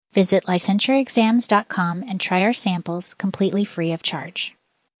Visit licensuraexams.com and try our samples completely free of charge.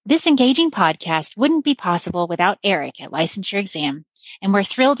 This engaging podcast wouldn't be possible without Eric at Licensure Exam, and we're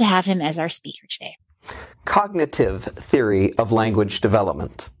thrilled to have him as our speaker today. Cognitive theory of language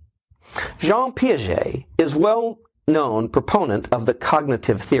development. Jean Piaget is well-known proponent of the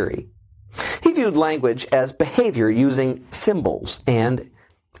cognitive theory. He viewed language as behavior using symbols, and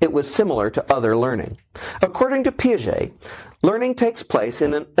it was similar to other learning. According to Piaget, learning takes place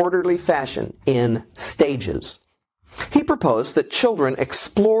in an orderly fashion, in stages. He proposed that children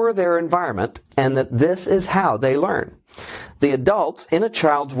explore their environment and that this is how they learn. The adults in a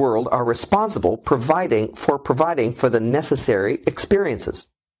child's world are responsible for providing for the necessary experiences.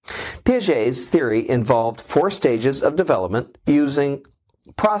 Piaget's theory involved 4 stages of development using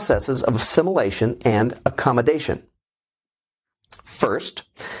processes of assimilation and accommodation. First,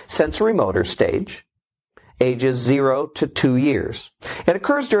 sensory motor stage, ages 0 to 2 years. It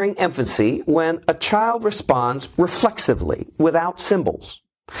occurs during infancy when a child responds reflexively without symbols.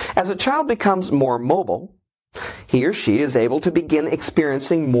 As a child becomes more mobile, he or she is able to begin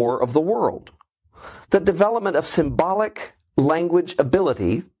experiencing more of the world. The development of symbolic language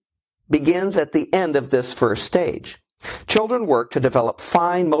ability begins at the end of this first stage. Children work to develop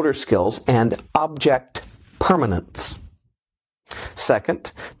fine motor skills and object permanence.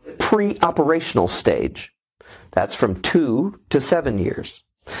 Second, pre-operational stage. That's from 2 to 7 years.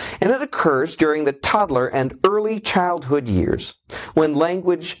 And it occurs during the toddler and early childhood years when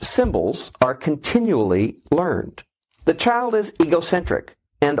language symbols are continually learned. The child is egocentric,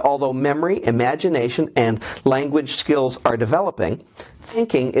 and although memory, imagination, and language skills are developing,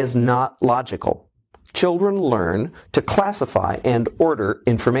 thinking is not logical. Children learn to classify and order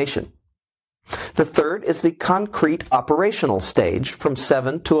information. The third is the concrete operational stage from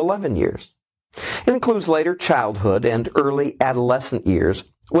 7 to 11 years. It includes later childhood and early adolescent years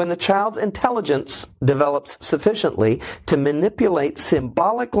when the child's intelligence develops sufficiently to manipulate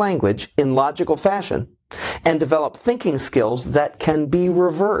symbolic language in logical fashion and develop thinking skills that can be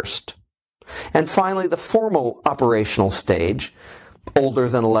reversed. And finally, the formal operational stage, older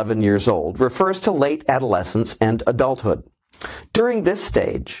than 11 years old, refers to late adolescence and adulthood. During this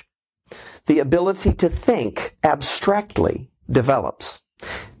stage, the ability to think abstractly develops.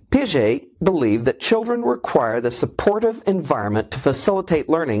 Piaget believed that children require the supportive environment to facilitate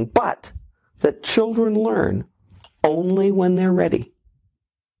learning, but that children learn only when they're ready.